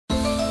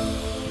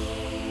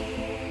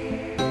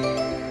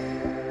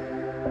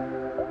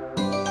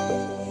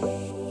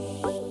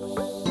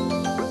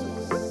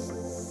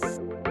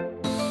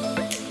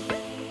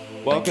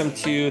Welcome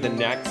to the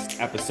next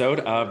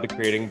episode of the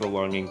Creating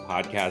Belonging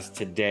podcast.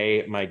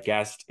 Today, my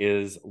guest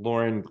is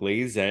Lauren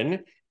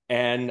Glazen,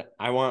 and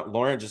I want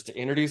Lauren just to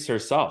introduce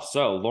herself.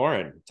 So,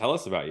 Lauren, tell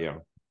us about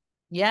you.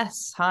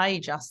 Yes. Hi,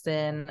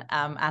 Justin.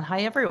 And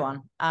hi,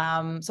 everyone.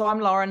 So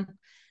I'm Lauren,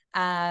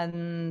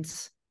 and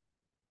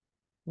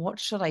what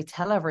should I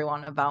tell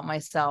everyone about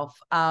myself?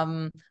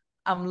 I'm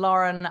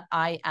Lauren.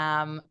 I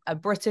am a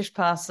British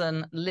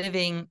person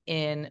living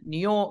in New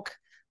York.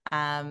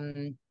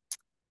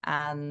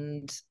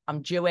 And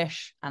I'm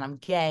Jewish, and I'm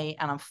gay,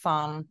 and I'm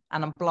fun,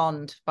 and I'm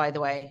blonde, by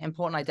the way.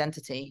 Important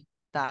identity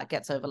that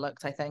gets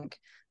overlooked, I think.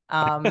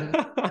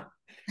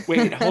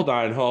 Wait, hold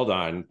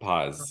on,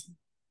 pause.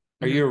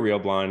 Are you a real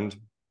blonde?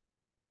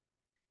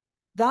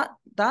 That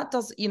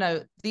does,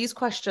 these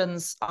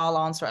questions I'll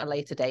answer at a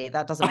later date.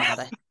 That doesn't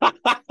matter.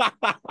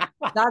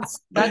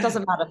 That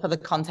doesn't matter for the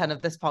content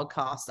of this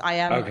podcast.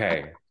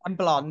 Okay. I'm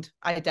blonde,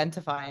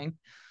 identifying.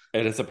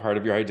 It is a part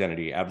of your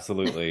identity,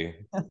 absolutely.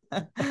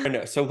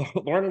 So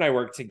Lauren and I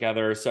worked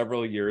together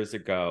several years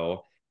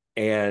ago,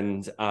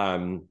 and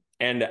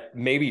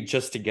maybe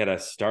just to get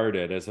us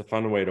started as a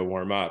fun way to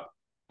warm up,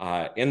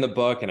 in the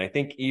book, and I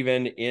think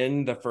even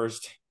in the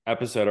first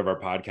episode of our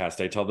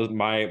podcast, I tell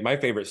my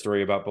favorite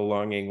story about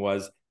belonging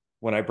was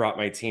when I brought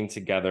my team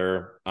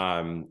together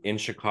in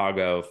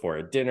Chicago for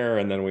a dinner,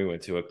 and then we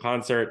went to a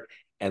concert,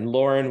 and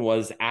Lauren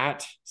was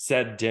at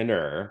said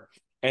dinner.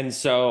 And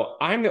so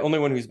I'm the only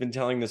one who's been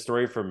telling the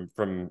story from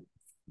kind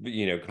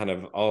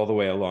of all the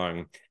way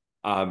along.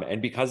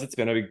 And because it's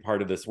been a big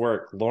part of this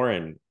work,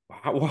 Lauren,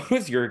 what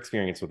was your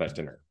experience with that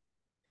dinner?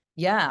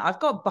 Yeah, I've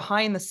got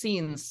behind the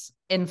scenes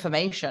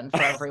information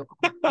for everyone,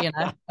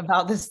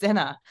 about this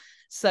dinner.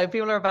 So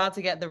people are about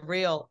to get the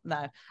real.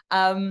 No.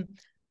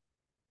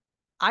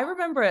 I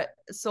remember it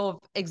sort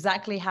of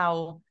exactly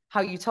how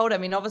you told it. I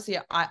mean, obviously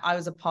I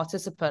was a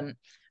participant,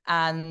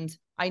 and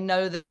I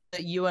know that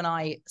you and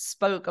I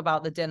spoke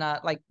about the dinner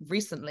like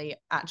recently,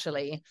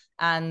 actually.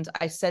 And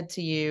I said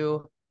to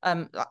you,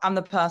 I'm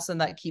the person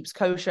that keeps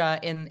kosher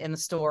in the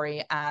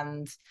story.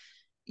 And,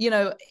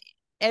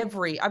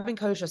 I've been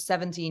kosher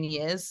 17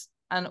 years.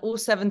 And all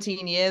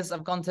 17 years,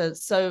 I've gone to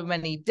so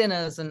many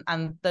dinners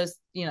and those,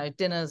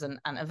 dinners and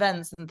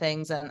events and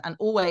things. And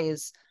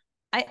always,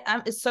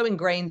 it's so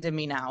ingrained in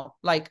me now.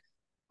 Like,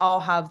 I'll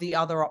have the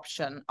other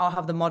option. I'll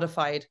have the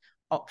modified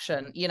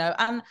option,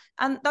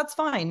 and that's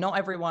fine. Not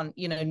everyone,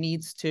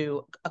 needs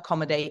to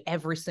accommodate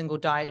every single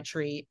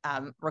dietary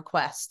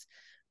request.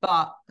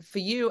 But for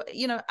you,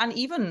 and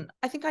even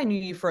I think I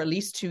knew you for at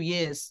least 2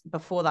 years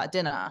before that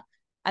dinner.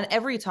 And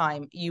every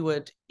time you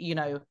would,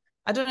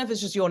 I don't know if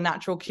it's just your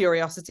natural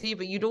curiosity,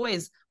 but you'd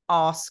always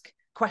ask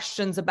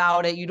questions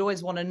about it. You'd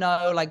always want to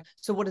know, like,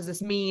 so what does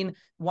this mean?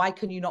 Why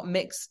can you not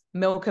mix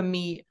milk and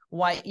meat?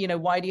 Why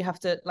do you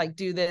have to like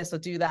do this or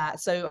do that?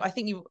 So I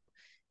think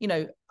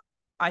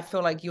I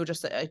feel like you're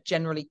just a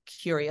generally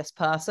curious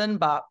person,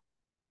 but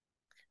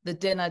the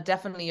dinner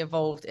definitely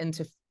evolved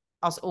into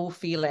us all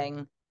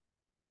feeling,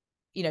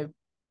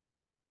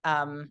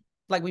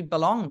 like we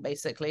belong,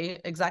 basically,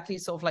 exactly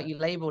sort of like you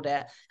labeled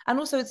it. And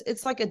also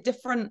it's like a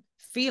different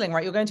feeling,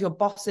 right? You're going to your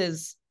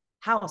boss's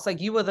house, like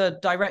you were the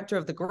director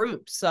of the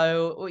group.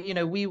 So,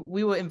 we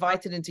were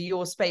invited into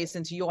your space,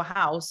 into your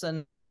house,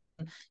 and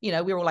we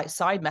were all like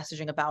side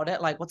messaging about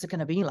it, like, what's it going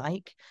to be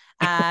like?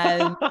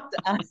 And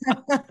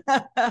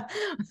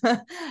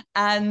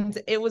and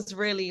it was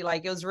really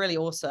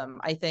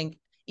awesome. I think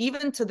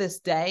even to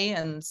this day,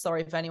 and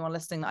sorry if anyone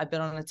listening that I've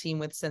been on a team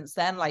with since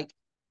then, like,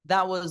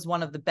 that was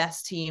one of the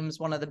best teams,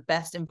 one of the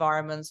best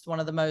environments, one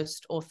of the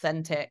most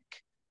authentic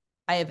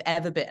I have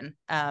ever been.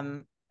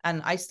 And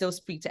I still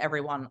speak to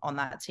everyone on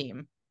that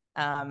team.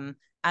 And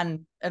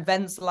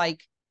events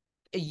like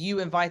you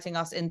inviting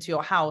us into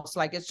your house,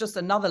 like, it's just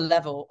another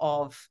level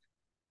of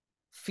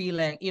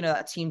feeling,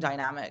 that team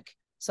dynamic.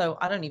 So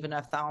I don't even know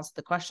if that answered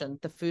the question.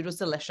 The food was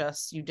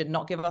delicious. You did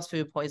not give us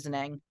food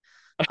poisoning.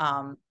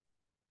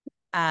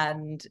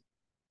 And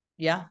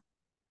yeah.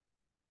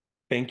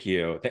 Thank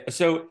you.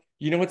 So,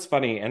 what's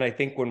funny, and I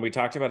think when we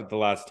talked about it the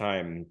last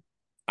time,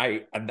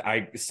 I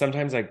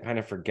sometimes I kind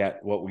of forget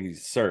what we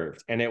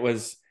served. And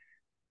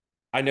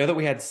I know that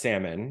we had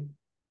salmon,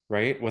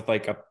 right?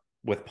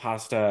 With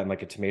pasta and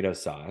like a tomato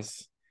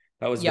sauce.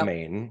 That was the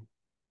main.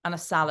 And a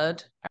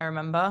salad, I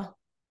remember.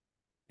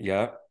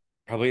 Yeah.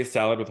 Probably a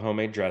salad with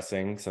homemade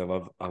dressing.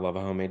 So I love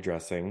a homemade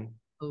dressing.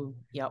 Oh,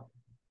 yep.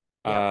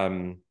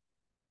 And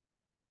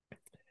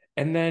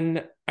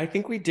then I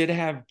think we did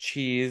have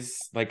cheese,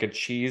 like a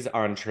cheese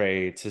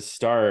entree to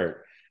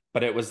start,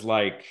 but it was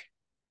like,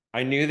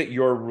 I knew that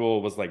your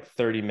rule was like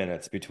 30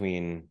 minutes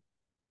between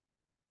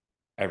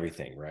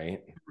everything, right?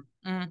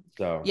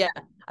 So yeah,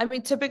 I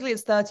mean, typically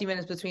it's 30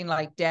 minutes between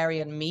like dairy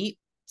and meat.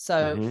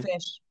 So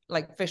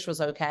fish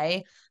was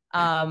okay.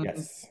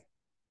 Yes.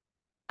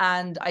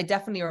 And I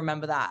definitely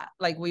remember that.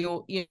 Like, we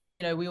all, we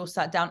all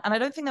sat down, and I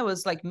don't think there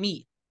was like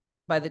meat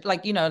by the,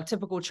 like, a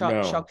typical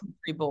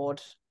charcuterie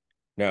board.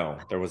 No,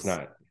 there was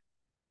not.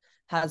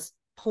 Has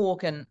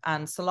pork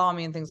and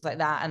salami and things like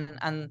that,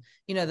 and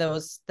you know,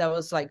 there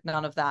was like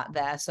none of that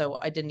there, so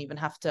I didn't even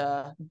have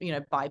to, you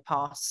know,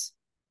 bypass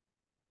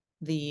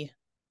the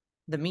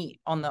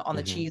meat on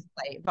the cheese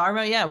plate. But I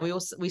remember, yeah,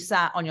 we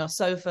sat on your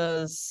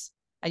sofas,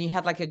 and you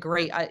had like a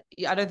great, I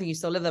don't think you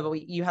still live there, but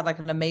you had like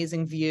an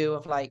amazing view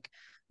of like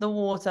the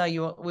water.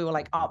 We were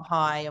like up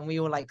high, and we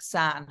all like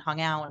sat and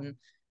hung out and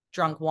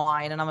drunk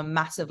wine, and I'm a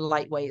massive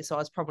lightweight, so I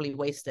was probably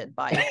wasted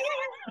by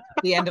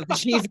the end of the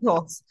cheese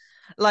course.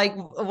 Like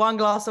one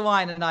glass of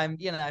wine and I'm,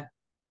 you know,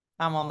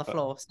 I'm on the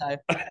floor. So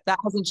that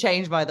hasn't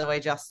changed, by the way,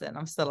 Justin.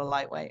 I'm still a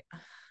lightweight.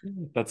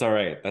 That's all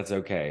right. That's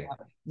okay.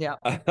 Yeah.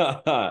 Good.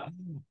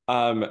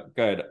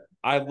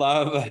 I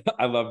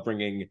love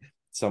bringing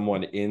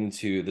someone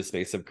into the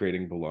space of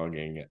creating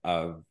belonging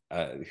of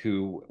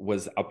who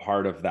was a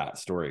part of that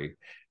story.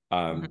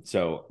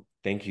 So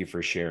thank you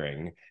for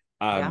sharing.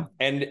 Yeah.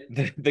 And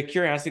the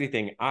curiosity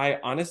thing, I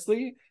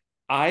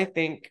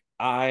think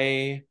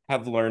I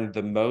have learned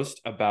the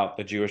most about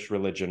the Jewish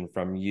religion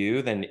from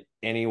you than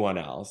anyone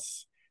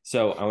else.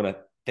 So I want to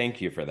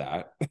thank you for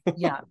that.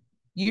 Yeah.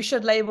 You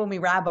should label me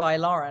Rabbi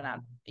Lauren,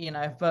 you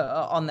know, but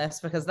on this,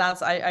 because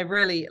that's, I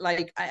really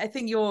like, I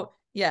think your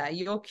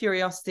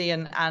curiosity,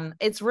 and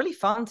it's really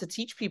fun to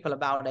teach people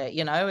about it.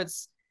 You know,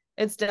 it's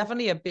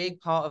definitely a big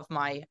part of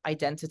my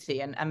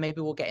identity, and maybe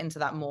we'll get into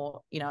that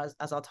more, you know,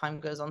 as our time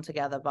goes on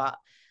together. But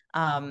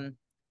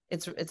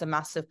it's a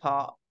massive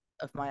part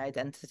of my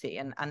identity,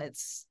 and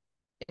it's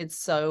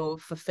so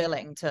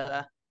fulfilling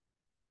to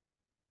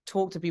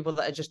talk to people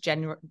that are just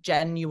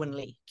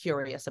genuinely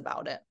curious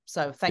about it.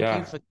 So thank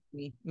you for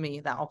giving me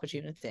that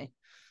opportunity.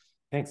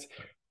 Thanks.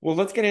 Well,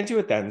 let's get into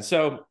it then.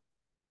 So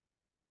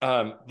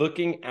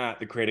looking at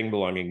the creating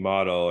belonging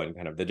model and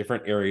kind of the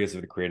different areas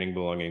of the creating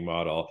belonging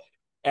model,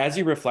 as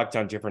you reflect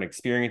on different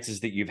experiences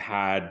that you've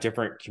had,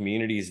 different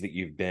communities that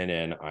you've been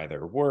in,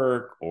 either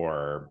work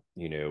or,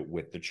 you know,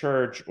 with the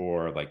church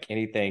or like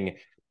anything,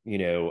 you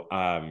know,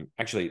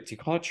 actually, do you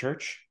call it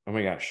church? Oh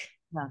my gosh.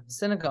 Yeah,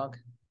 synagogue.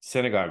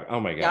 Synagogue. Oh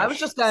my gosh. Yeah, I was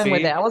just going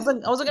with it. I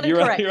wasn't going to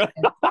correct you.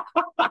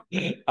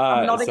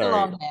 I'm nodding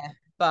along here,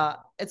 but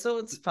it's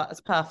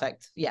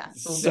perfect. Yeah.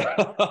 It's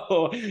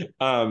all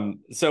good.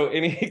 So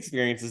any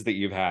experiences that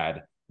you've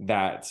had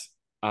that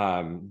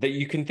that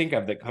you can think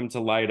of that come to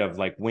light of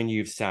like when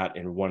you've sat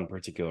in one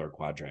particular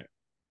quadrant?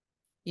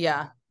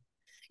 Yeah.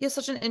 Yeah,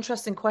 such an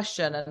interesting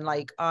question. And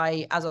like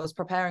as I was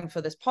preparing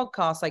for this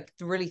podcast, like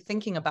really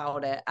thinking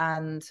about it,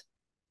 and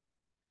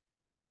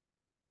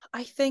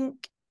I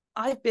think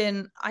I've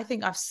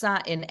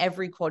sat in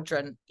every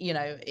quadrant, you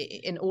know,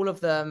 in all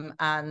of them,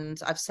 and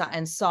I've sat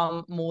in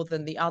some more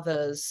than the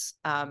others,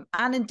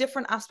 and in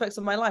different aspects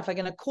of my life. Like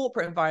in a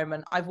corporate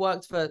environment, I've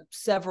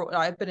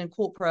been in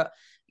corporate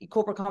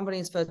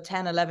companies for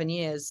 10, 11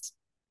 years.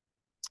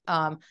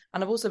 And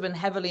I've also been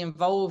heavily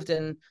involved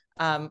in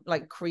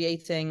like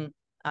creating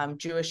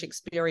Jewish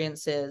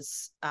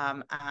experiences,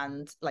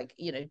 and like,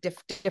 you know,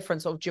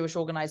 different sort of Jewish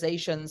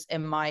organizations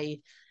in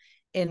my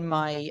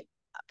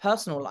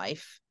personal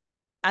life.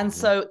 And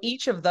so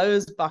each of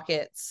those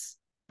buckets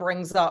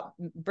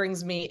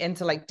brings me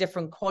into like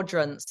different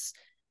quadrants.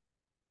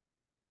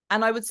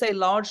 And I would say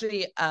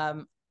largely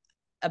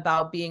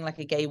about being like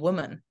a gay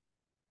woman.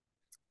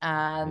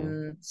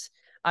 And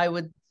I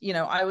would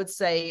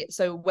say,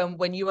 so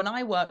when you and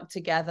I worked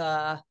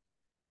together,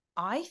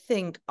 I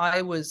think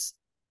I was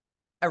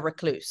a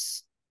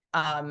recluse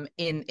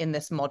in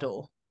this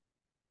model.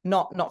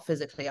 Not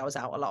physically, I was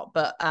out a lot,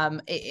 but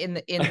in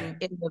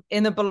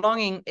the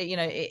belonging, you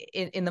know,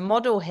 in the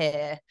model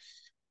here,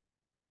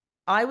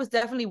 I was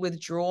definitely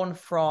withdrawn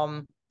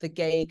from the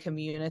gay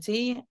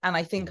community, and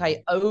I think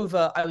I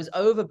was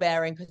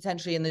overbearing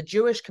potentially in the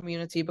Jewish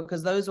community,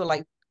 because those were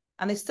like,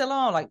 and they still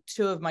are like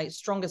two of my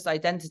strongest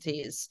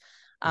identities,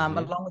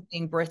 along with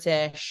being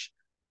British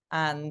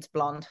and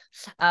blonde,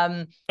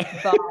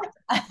 but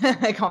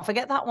I can't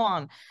forget that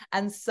one.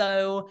 And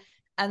so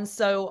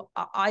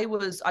I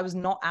was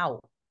not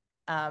out.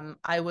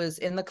 I was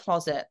in the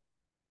closet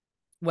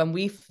when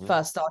we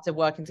first started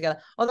working together.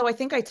 Although I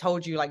think I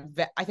told you, like,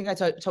 I think I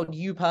told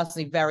you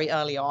personally very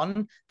early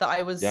on that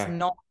I was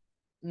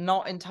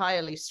not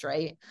entirely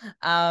straight.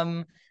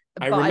 I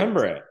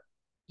remember it.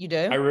 You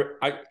do?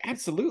 I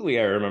absolutely,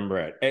 I remember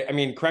it. I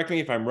mean, correct me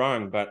if I'm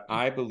wrong, but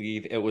I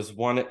believe it was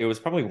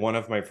probably one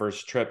of my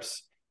first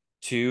trips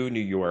to New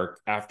York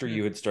after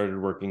you had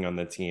started working on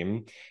the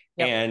team.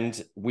 Yep.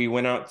 And we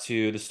went out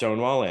to the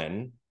Stonewall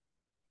Inn,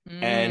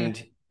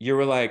 and you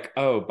were like,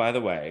 oh, by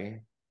the way,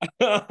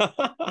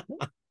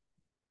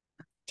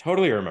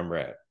 totally remember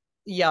it.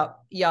 Yep.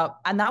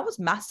 And that was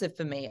massive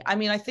for me. I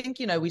mean, I think,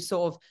 you know, we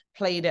sort of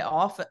played it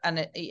off,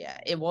 and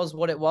it was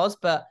what it was,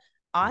 but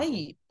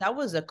that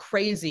was a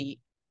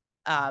crazy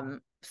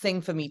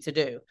thing for me to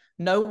do.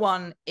 No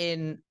one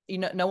at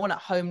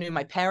home knew.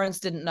 My parents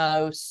didn't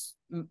know.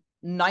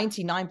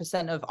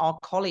 99% of our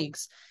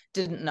colleagues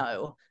didn't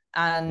know.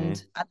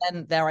 And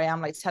then there I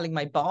am, like telling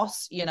my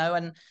boss, you know,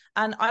 and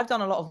I've done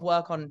a lot of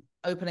work on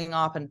opening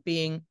up and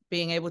being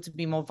able to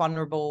be more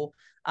vulnerable.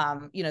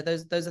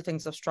 Those are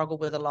things I've struggled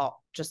with a lot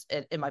just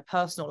in my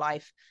personal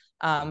life.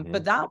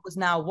 But that was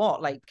now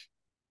what, like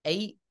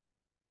 8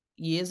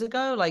 years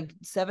ago, like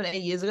 7,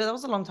 8 years ago. That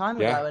was a long time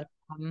ago.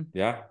 And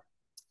yeah.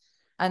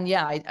 And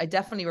yeah, I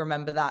definitely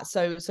remember that.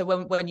 So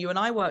when you and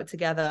I worked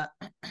together,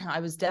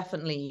 I was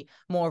definitely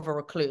more of a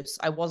recluse.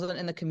 I wasn't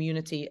in the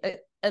community,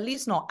 at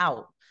least not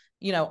out.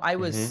 I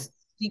was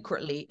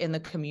secretly in the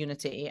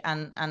community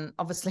and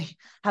obviously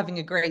having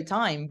a great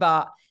time,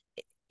 but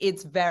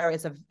it's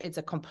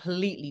a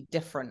completely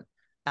different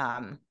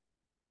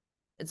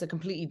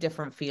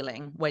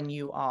feeling when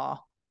you are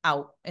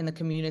out in the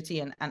community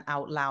and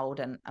out loud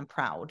and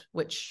proud,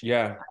 which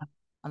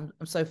I'm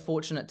so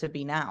fortunate to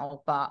be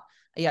now. But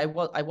yeah,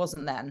 I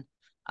wasn't then.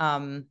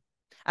 And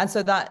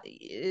so that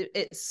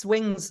it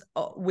swings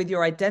with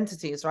your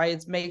identities, right?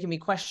 It's making me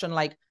question,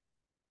 like,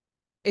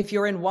 if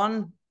you're in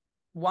one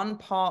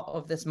part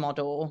of this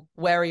model,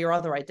 where are your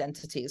other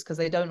identities? Because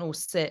they don't all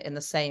sit in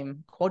the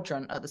same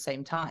quadrant at the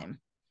same time.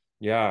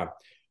 Yeah.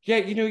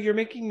 You're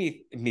making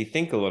me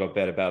think a little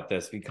bit about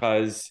this,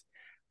 because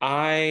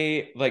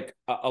I like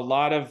a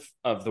lot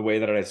of the way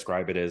that I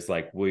describe it is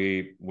like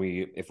we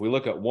if we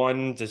look at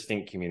one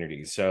distinct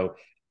community. So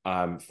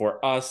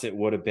for us, it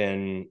would have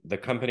been the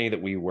company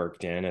that we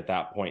worked in at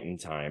that point in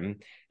time.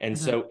 And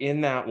so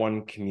in that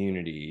one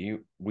community,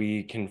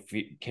 we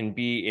can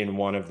be in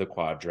one of the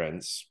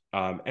quadrants,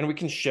 and we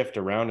can shift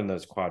around in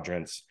those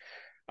quadrants.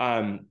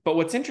 But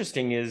what's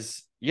interesting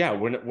is,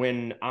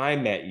 when I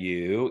met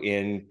you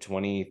in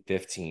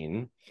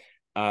 2015,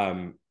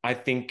 I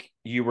think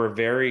you were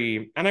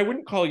very, and I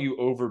wouldn't call you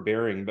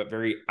overbearing, but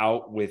very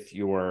out with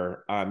you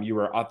were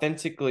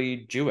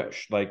authentically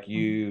Jewish. Like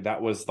that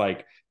was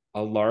like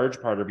a large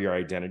part of your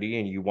identity,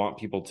 and you want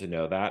people to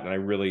know that. And I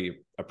really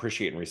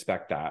appreciate and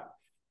respect that.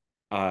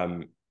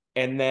 And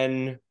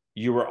then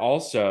you were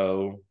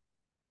also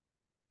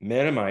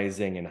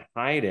minimizing and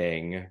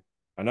hiding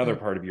another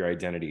part of your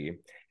identity.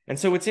 And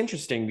so it's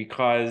interesting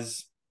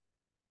because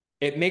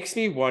it makes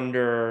me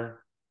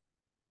wonder,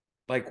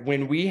 like,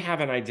 when we have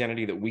an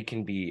identity that we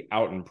can be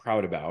out and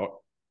proud about,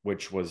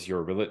 which was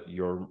your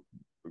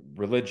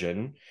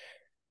religion,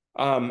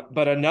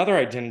 but another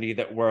identity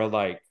that we're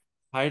like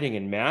hiding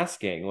and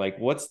masking, like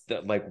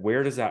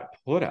where does that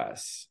put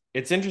us?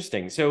 It's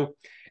interesting. So,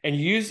 and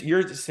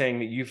you're saying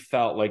that you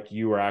felt like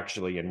you were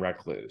actually in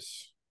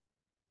recluse.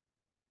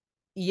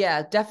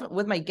 Yeah, definitely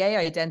with my gay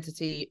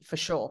identity for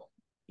sure.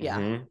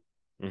 Yeah.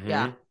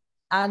 Yeah.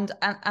 And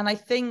I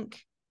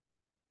think,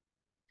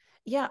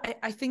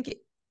 I think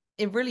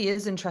it really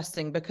is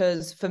interesting,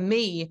 because for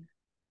me,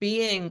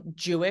 being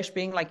Jewish,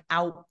 being like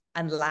out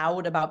and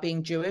loud about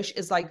being Jewish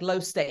is like low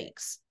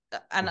stakes.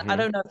 And I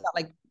don't know if that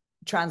like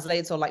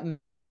translates or like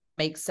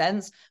makes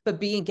sense, but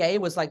being gay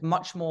was like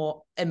much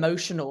more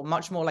emotional,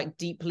 much more like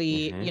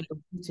deeply,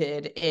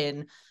 rooted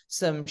in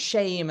some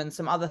shame and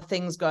some other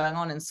things going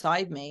on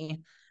inside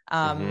me.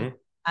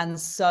 And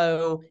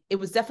so it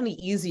was definitely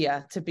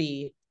easier to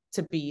be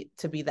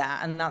that.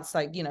 And that's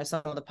like,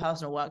 some of the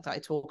personal work that I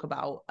talk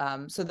about.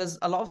 So there's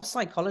a lot of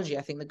psychology,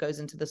 I think, that goes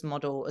into this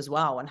model as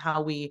well, and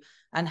how we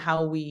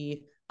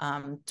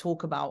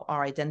talk about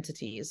our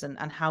identities,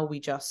 and how we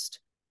just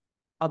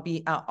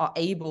are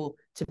able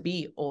to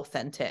be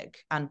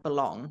authentic and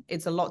belong.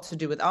 It's a lot to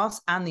do with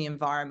us and the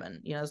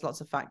environment. There's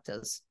lots of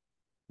factors.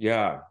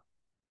 Yeah.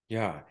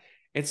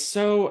 It's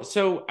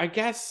so I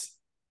guess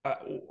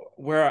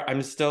where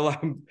I'm still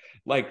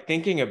like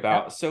thinking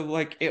about, so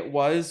like it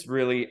was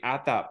really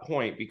at that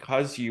point,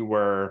 because you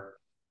were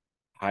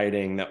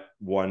hiding that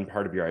one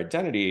part of your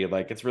identity,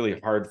 like it's really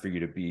hard for you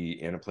to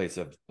be in a place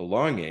of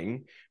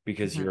belonging,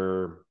 because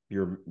you're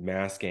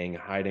masking,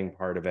 hiding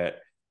part of it.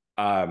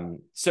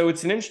 So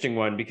it's an interesting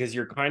one, because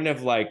you're kind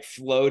of like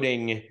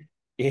floating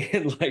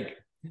in like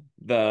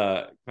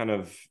the kind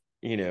of,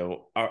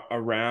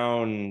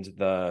 around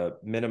the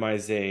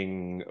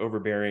minimizing,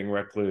 overbearing,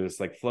 recluse,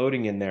 like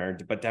floating in there,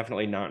 but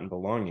definitely not in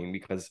belonging,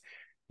 because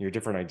your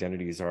different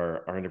identities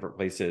are in different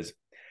places.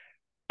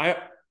 I'm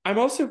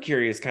also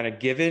curious, kind of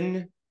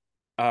given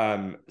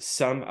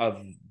some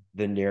of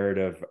the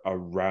narrative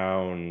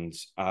around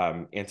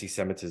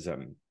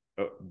anti-Semitism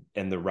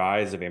and the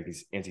rise of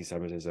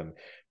anti-Semitism.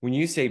 When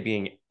you say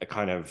being a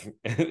kind of,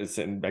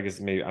 and I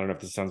guess maybe, I don't know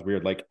if this sounds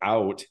weird, like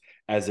out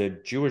as a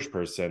Jewish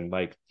person,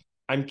 like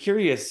I'm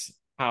curious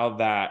how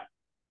that,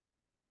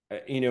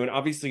 and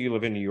obviously you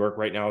live in New York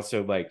right now,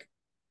 so like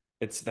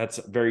that's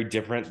very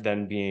different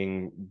than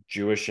being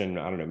Jewish in,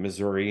 I don't know,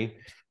 Missouri,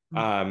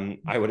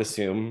 I would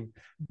assume.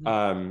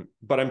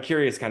 But I'm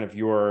curious kind of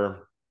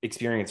your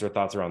experience or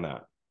thoughts around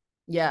that.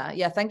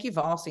 Yeah. Thank you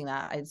for asking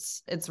that.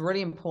 It's a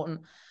really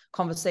important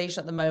conversation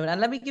at the moment. And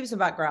let me give you some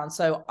background.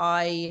 So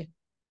I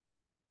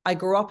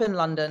grew up in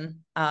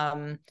London,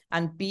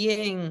 and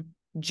being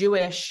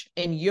Jewish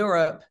in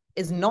Europe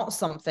is not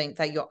something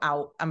that you're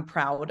out and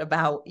proud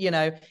about.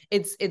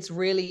 It's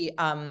really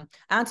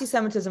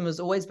anti-Semitism has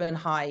always been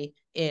high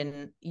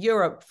in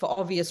Europe for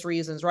obvious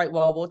reasons, right?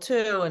 World War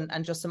II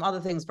and just some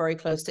other things, very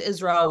close to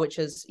Israel, which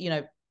is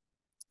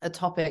a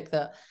topic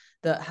that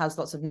has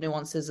lots of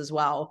nuances as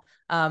well.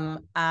 And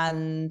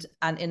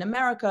in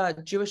America,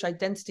 Jewish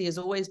identity has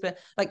always been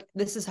like,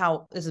 this is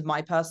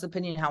my personal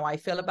opinion, how I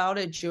feel about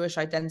it. Jewish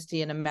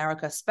identity in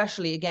America,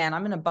 especially, again,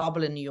 I'm in a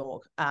bubble in New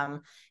York,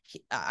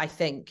 I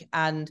think,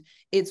 and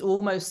it's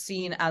almost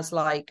seen as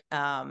like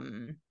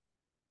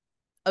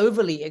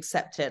overly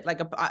accepted,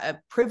 like a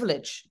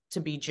privilege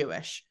to be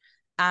Jewish.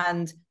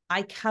 And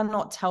I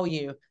cannot tell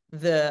you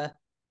the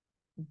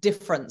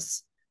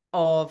difference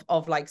of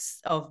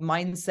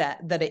mindset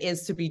that it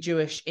is to be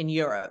Jewish in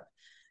Europe.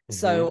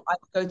 So I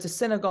go to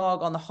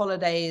synagogue on the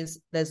holidays.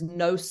 There's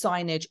no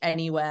signage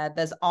anywhere.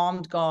 There's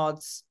armed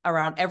guards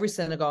around every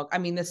synagogue. I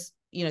mean, this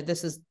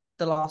is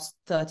the last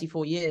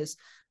 34 years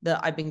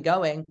that I've been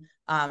going.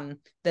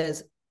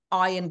 There's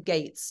iron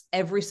gates.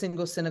 Every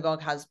single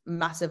synagogue has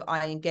massive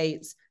iron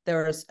gates.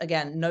 There is,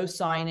 again, no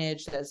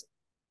signage.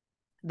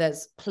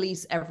 There's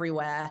police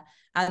everywhere.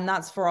 And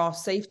that's for our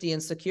safety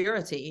and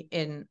security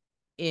in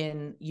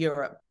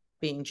Europe,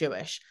 being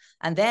Jewish.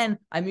 And then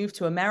I moved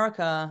to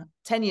America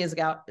 10 years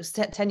ago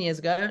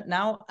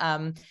now.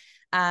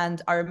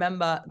 And I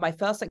remember my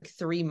first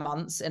 3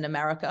 months in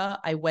America,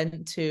 I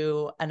went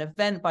to an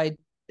event by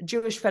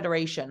Jewish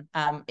Federation.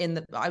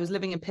 I was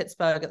living in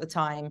Pittsburgh at the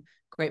time.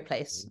 Great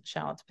place.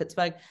 Shout out to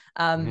Pittsburgh.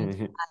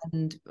 And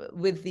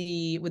with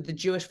the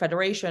Jewish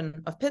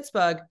Federation of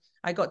Pittsburgh,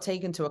 I got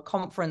taken to a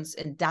conference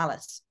in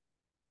Dallas.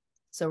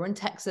 So we're in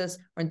Texas,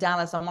 we're in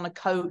Dallas. I'm on a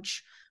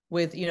coach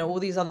with, all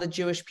these other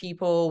Jewish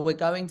people. We're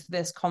going to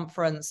this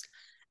conference,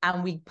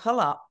 and we pull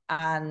up,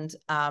 and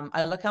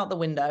I look out the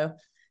window,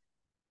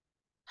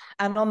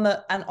 and on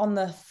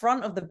the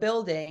front of the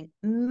building,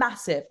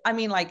 massive,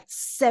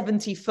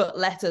 70-foot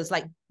letters,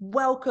 like,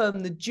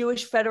 welcome, the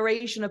Jewish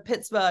Federation of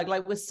Pittsburgh,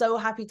 like, we're so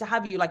happy to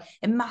have you, like,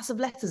 in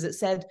massive letters it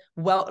said,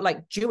 well,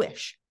 like,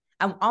 Jewish.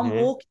 And I'm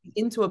walking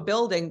into a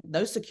building,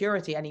 no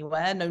security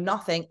anywhere, no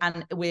nothing,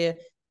 and we're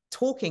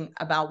telling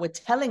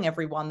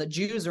everyone that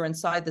Jews are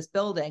inside this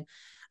building.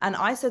 And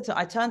I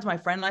turned to my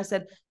friend and I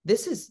said,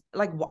 this is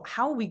like,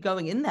 how are we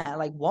going in there?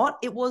 Like, what?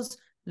 It was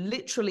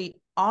literally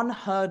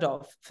unheard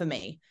of for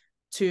me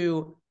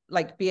to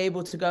be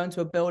able to go into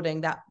a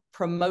building that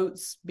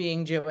promotes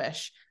being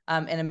Jewish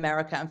in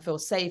America and feel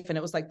safe. And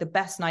it was like the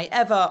best night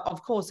ever.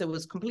 Of course, it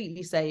was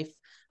completely safe.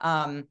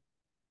 It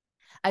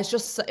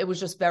was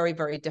just very,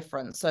 very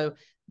different. So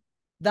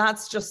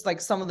that's just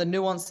some of the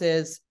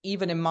nuances,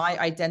 even in my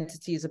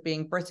identities of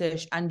being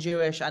British and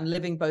Jewish and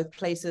living both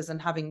places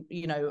and having,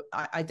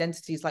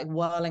 identities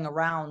whirling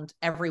around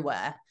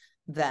everywhere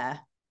there.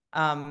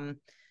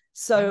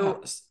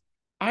 So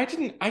I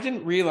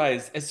didn't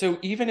realize. So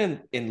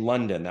even in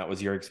London, that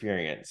was your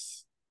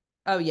experience.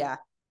 Oh yeah.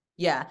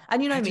 Yeah.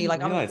 And I me, I'm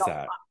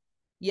that.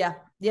 Yeah.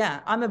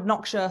 Yeah. I'm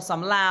obnoxious.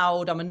 I'm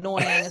loud. I'm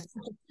annoying,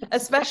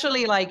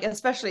 especially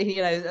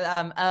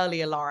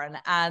earlier Lauren.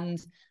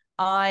 And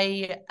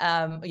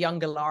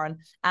younger Lauren,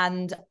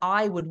 and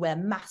I would wear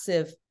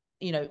massive,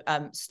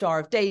 Star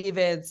of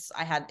David's.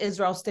 I had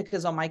Israel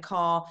stickers on my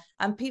car,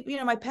 and people,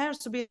 my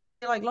parents would be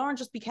like, Lauren,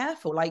 just be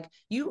careful. Like,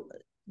 you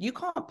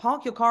can't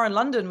park your car in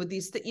London with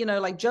these,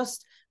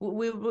 just,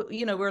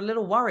 we're a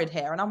little worried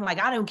here. And I'm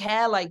like, I don't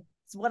care. Like,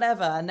 it's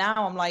whatever. And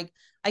now I'm like,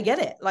 I get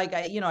it. Like,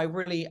 I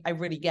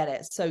really get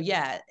it. So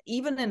yeah,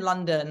 even in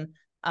London,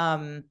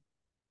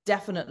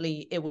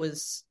 definitely it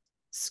was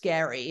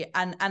scary.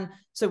 And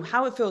so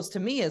how it feels to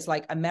me is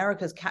like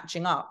America's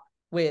catching up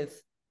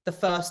with the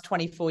first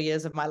 24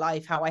 years of my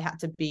life, how I had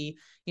to be,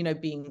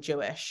 being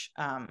Jewish.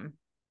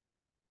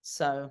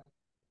 So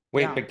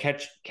wait, yeah. But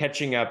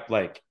catching up in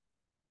like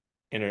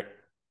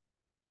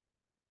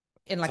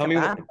a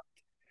bad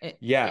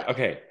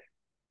okay.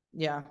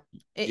 Yeah.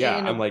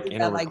 I'm like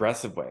in a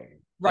regressive way.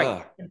 Right.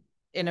 Ugh.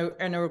 In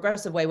a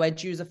regressive way, where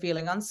Jews are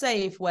feeling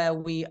unsafe, where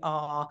we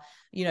are,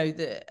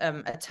 the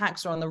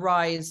attacks are on the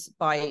rise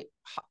by,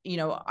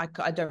 I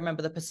don't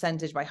remember the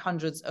percentage, by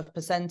hundreds of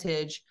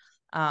percentage,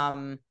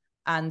 and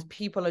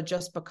people are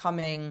just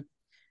becoming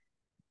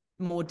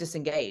more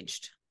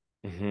disengaged.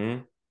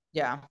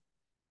 Yeah.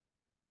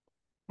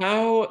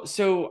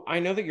 So I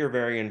know that you're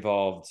very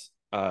involved,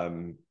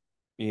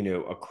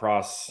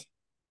 across,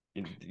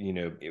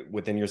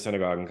 within your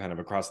synagogue and kind of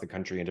across the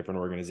country in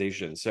different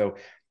organizations. So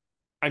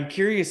I'm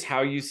curious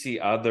how you see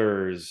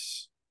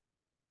others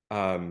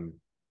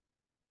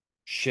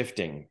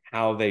shifting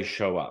how they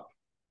show up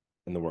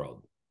in the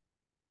world.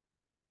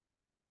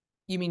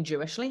 You mean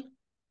Jewishly?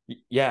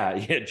 Yeah,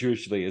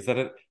 Jewishly. Is that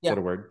Is that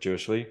a word?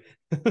 Jewishly?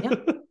 Yeah,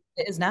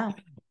 it is now.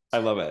 I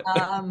love it.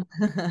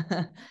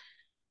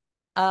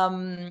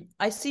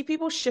 I see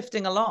people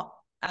shifting a lot,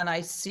 and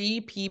I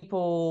see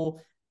people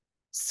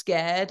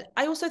scared.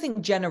 I also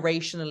think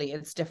generationally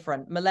it's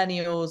different.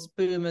 Millennials,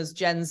 boomers,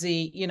 Gen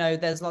Z,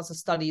 there's lots of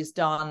studies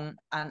done,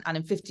 and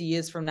in 50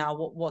 years from now,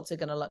 what's it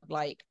going to look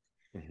like?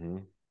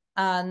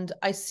 And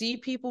I see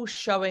people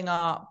showing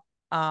up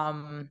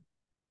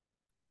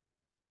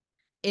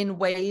in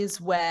ways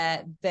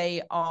where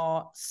they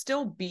are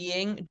still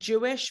being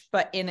Jewish,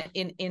 but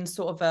in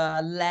sort of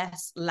a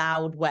less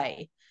loud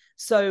way.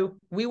 So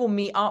we will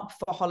meet up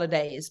for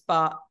holidays,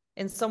 but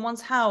in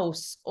someone's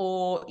house,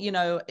 or, you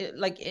know,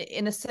 like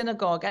in a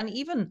synagogue. And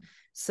even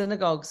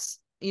synagogues,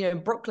 you know,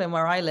 in Brooklyn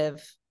where I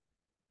live,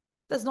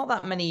 there's not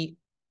that many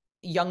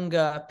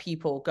younger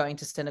people going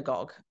to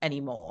synagogue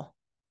anymore.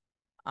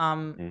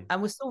 And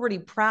we're still really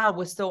proud.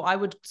 We're still, I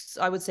would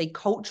say,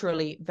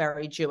 culturally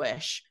very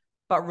Jewish,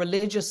 but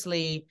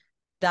religiously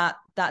that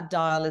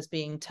dial is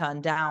being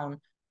turned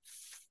down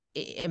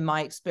in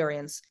my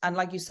experience. And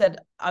like you said,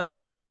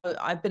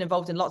 I've been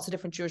involved in lots of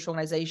different Jewish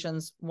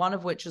organizations, one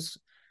of which is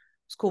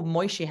it's called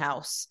Moishi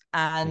House.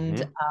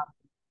 And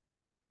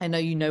I know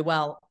you know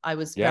well, I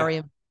was very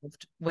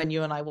involved when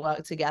you and I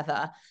worked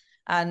together.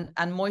 And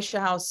Moishi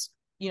House,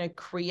 you know,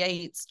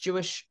 creates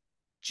Jewish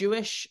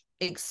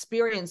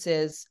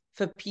experiences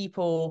for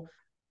people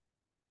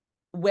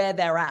where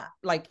they're at,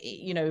 like,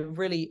 you know,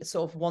 really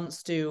sort of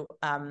wants to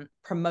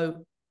promote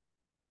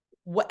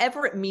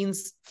whatever it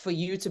means for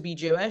you to be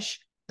Jewish.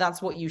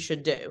 That's what you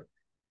should do.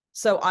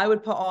 So I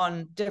would put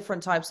on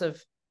different types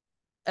of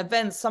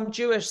events, some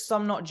Jewish,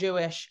 some not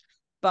Jewish,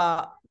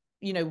 but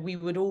you know, we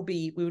would all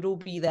be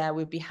there,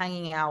 we'd be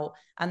hanging out,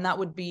 and that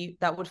would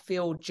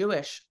feel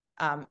Jewish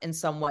in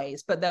some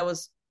ways, but there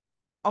was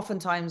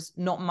oftentimes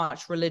not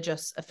much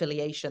religious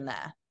affiliation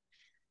there.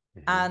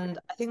 And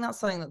I think that's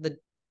something that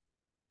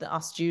the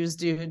us Jews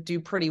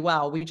do pretty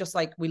well. We just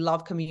we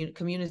love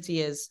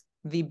community is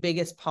the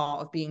biggest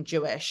part of being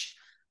Jewish.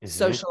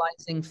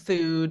 Socializing,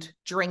 food,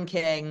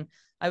 drinking.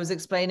 I was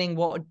explaining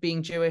what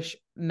being Jewish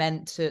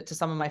meant to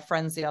some of my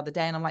friends the other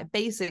day, and I'm like,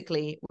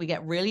 basically, we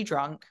get really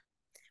drunk,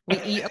 we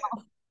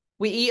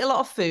eat a lot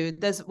of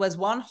food. There's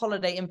one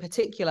holiday in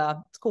particular,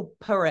 it's called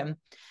Purim,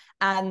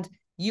 and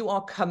you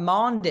are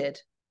commanded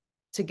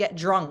to get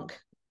drunk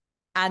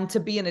and to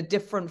be in a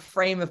different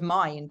frame of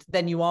mind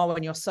than you are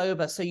when you're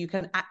sober, so you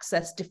can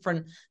access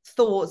different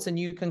thoughts and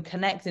you can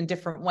connect in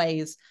different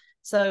ways.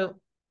 So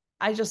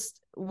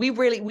we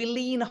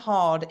lean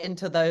hard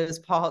into those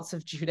parts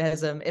of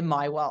Judaism in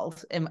my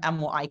world, and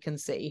what I can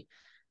see.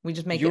 We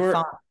just make it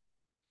fun.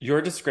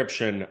 Your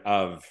description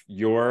of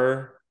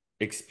your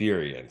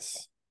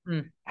experience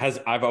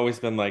I've always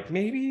been like,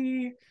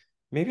 maybe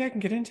I can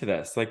get into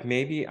this. Like,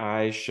 maybe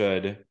I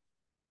should,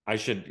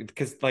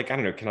 because, like, I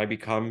don't know, can I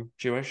become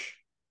Jewish?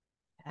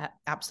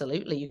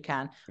 Absolutely, you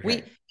can.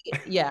 Okay.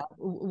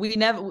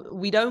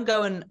 We don't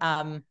go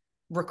and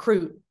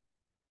recruit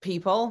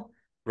people,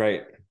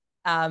 right?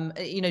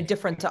 You know,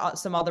 different to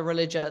some other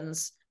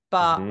religions,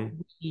 but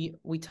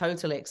we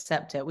totally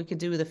accept it. We could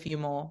do with a few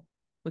more.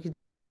 We could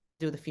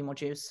do with a few more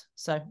Jews.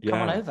 So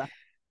come on over.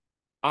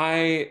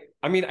 I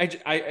mean,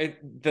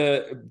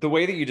 the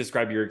way that you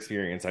describe your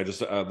experience, I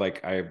just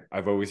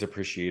I've always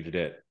appreciated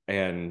it,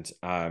 and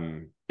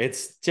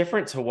it's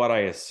different to what I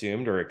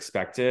assumed or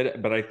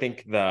expected. But I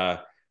think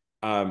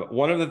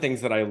one of the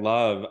things that I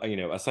love, you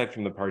know, aside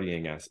from the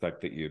partying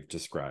aspect that you've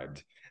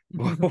described,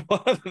 one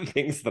of the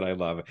things that I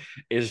love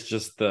is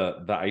just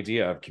the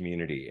idea of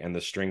community and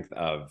the strength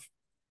of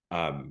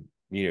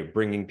you know,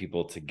 bringing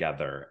people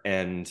together,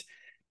 and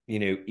you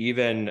know,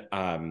 even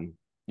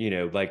you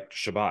know, like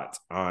Shabbat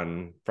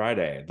on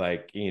Friday,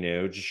 like, you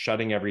know, just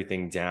shutting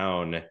everything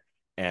down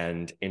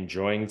and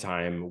enjoying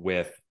time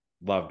with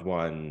loved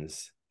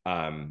ones.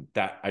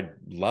 That I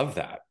love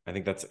that. I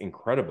think that's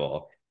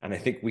incredible. And I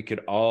think we could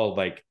all,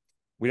 like,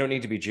 we don't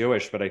need to be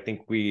Jewish, but I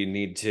think we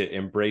need to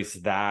embrace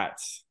that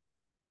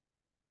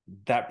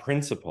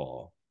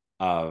principle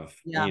of,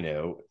 you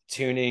know,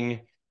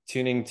 tuning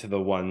to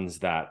the ones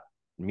that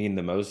mean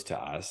the most to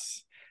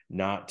us,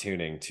 not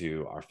tuning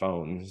to our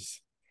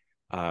phones.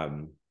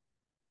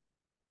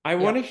 I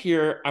want to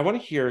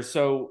hear.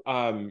 So,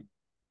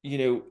 you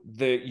know,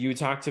 you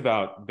talked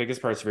about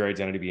biggest parts of your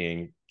identity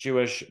being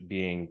Jewish,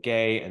 being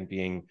gay, and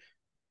being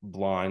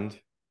blonde.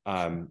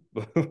 So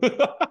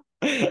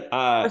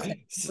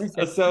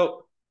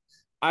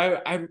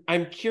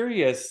I'm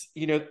curious,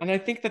 you know, and I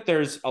think that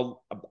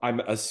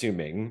I'm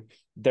assuming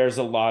there's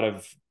a lot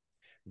of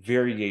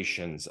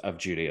variations of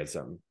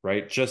Judaism,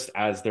 right? Just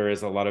as there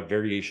is a lot of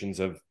variations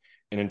of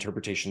and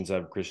interpretations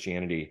of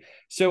Christianity.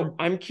 So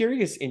I'm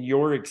curious, in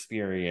your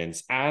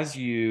experience, as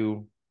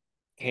you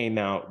came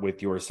out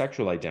with your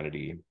sexual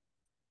identity,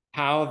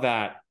 how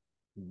that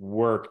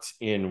worked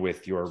in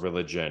with your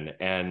religion,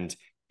 and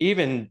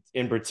even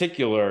in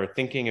particular,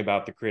 thinking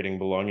about the creating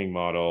belonging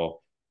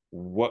model,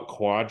 what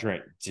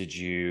experience did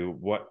you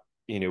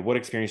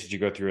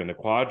go through in the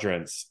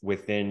quadrants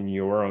within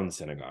your own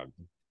synagogue?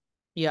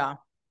 Yeah,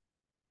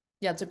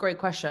 it's a great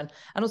question.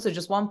 And also,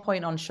 just one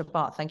point on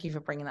Shabbat. Thank you for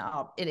bringing that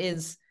up. It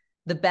is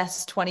the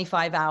best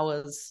 25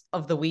 hours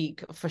of the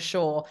week for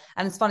sure.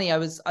 And it's funny, I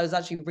was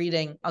actually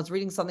reading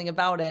something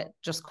about it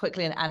just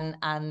quickly,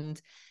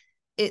 and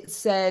it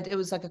said, it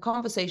was like a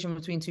conversation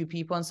between two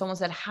people, and someone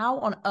said, how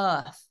on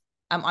earth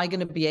am I going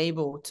to be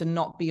able to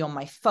not be on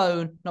my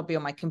phone, not be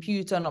on my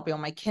computer, not be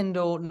on my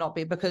Kindle,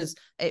 because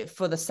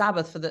for the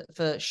Sabbath,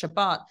 for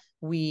Shabbat,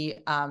 we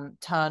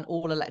turn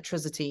all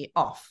electricity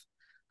off.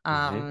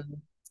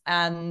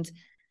 And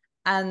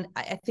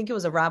I think it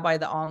was a rabbi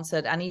that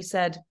answered, and he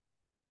said,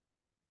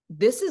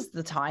 this is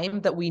the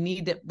time that we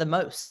need it the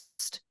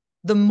most.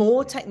 The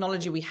more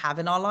technology we have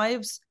in our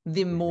lives,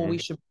 the more we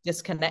should be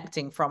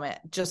disconnecting from it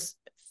just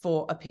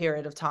for a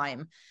period of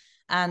time.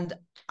 And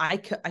I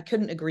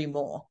couldn't agree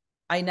more.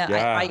 I know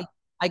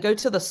I go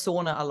to the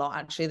sauna a lot.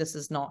 Actually, this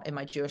is not in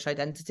my Jewish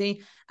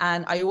identity.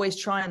 And I always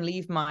try and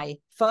leave my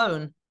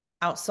phone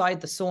outside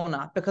the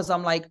sauna, because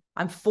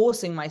I'm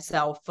forcing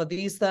myself for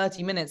these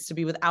 30 minutes to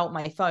be without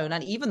my phone.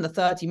 And even the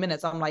 30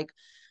 minutes, I'm like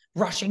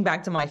rushing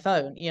back to my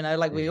phone,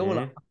 like we all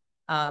are.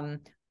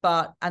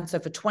 And so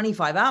for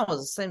 25 hours,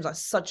 it seems like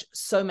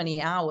so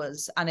many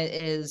hours, and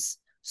it is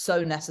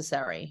so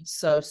necessary,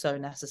 so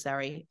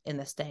necessary in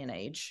this day and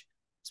age,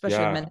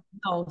 especially with mental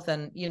health.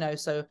 And,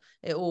 so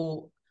it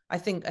all, I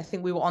think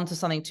we were onto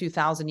something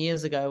 2000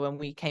 years ago when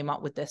we came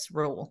up with this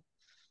rule.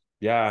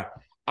 Yeah.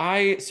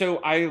 I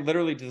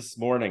literally this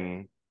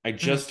morning, I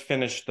just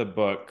finished the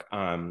book,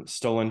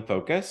 Stolen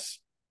Focus.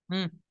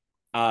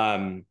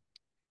 And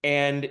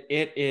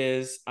it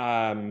is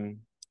written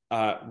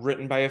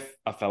by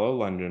a fellow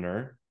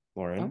Londoner,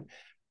 Lauren.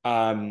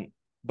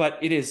 But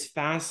it is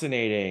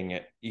fascinating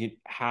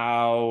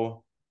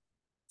how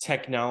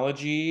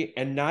technology,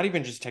 and not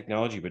even just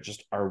technology, but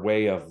just our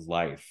way of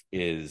life,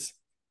 is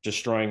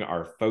destroying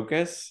our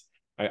focus,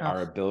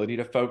 our ability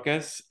to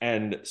focus.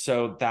 And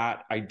so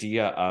that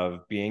idea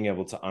of being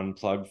able to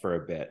unplug for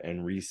a bit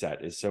and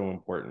reset is so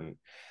important.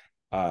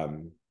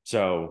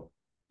 So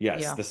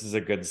yes, this is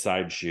a good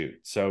side shoot.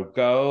 So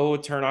go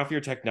turn off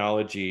your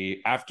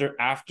technology after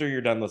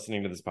you're done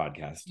listening to this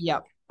podcast.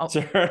 Yep.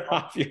 Turn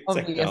off your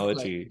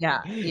technology.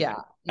 Yeah.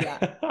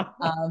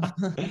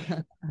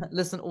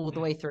 Listen all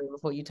the way through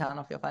before you turn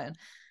off your phone.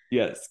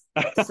 Yes.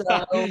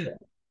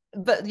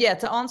 But yeah,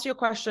 to answer your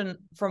question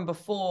from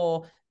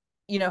before,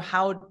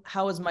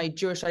 how is my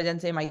Jewish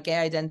identity, my gay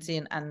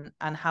identity, and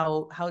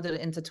how did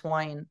it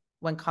intertwine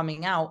when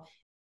coming out?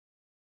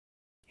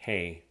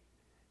 Hey,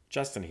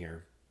 Justin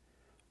here.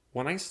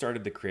 When I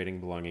started the Creating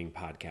Belonging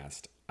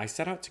podcast, I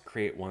set out to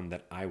create one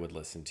that I would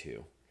listen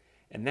to,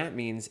 and that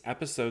means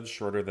episodes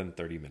shorter than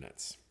 30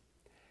 minutes.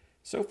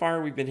 So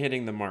far, we've been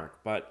hitting the mark,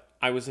 but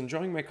I was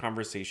enjoying my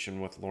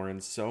conversation with Lauren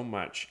so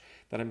much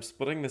that I'm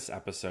splitting this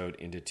episode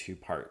into 2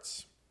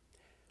 parts.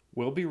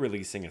 We'll be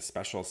releasing a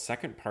special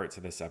second part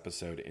to this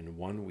episode in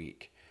 1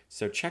 week,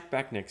 so check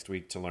back next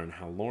week to learn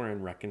how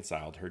Lauren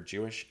reconciled her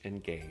Jewish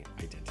and gay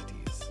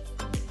identities.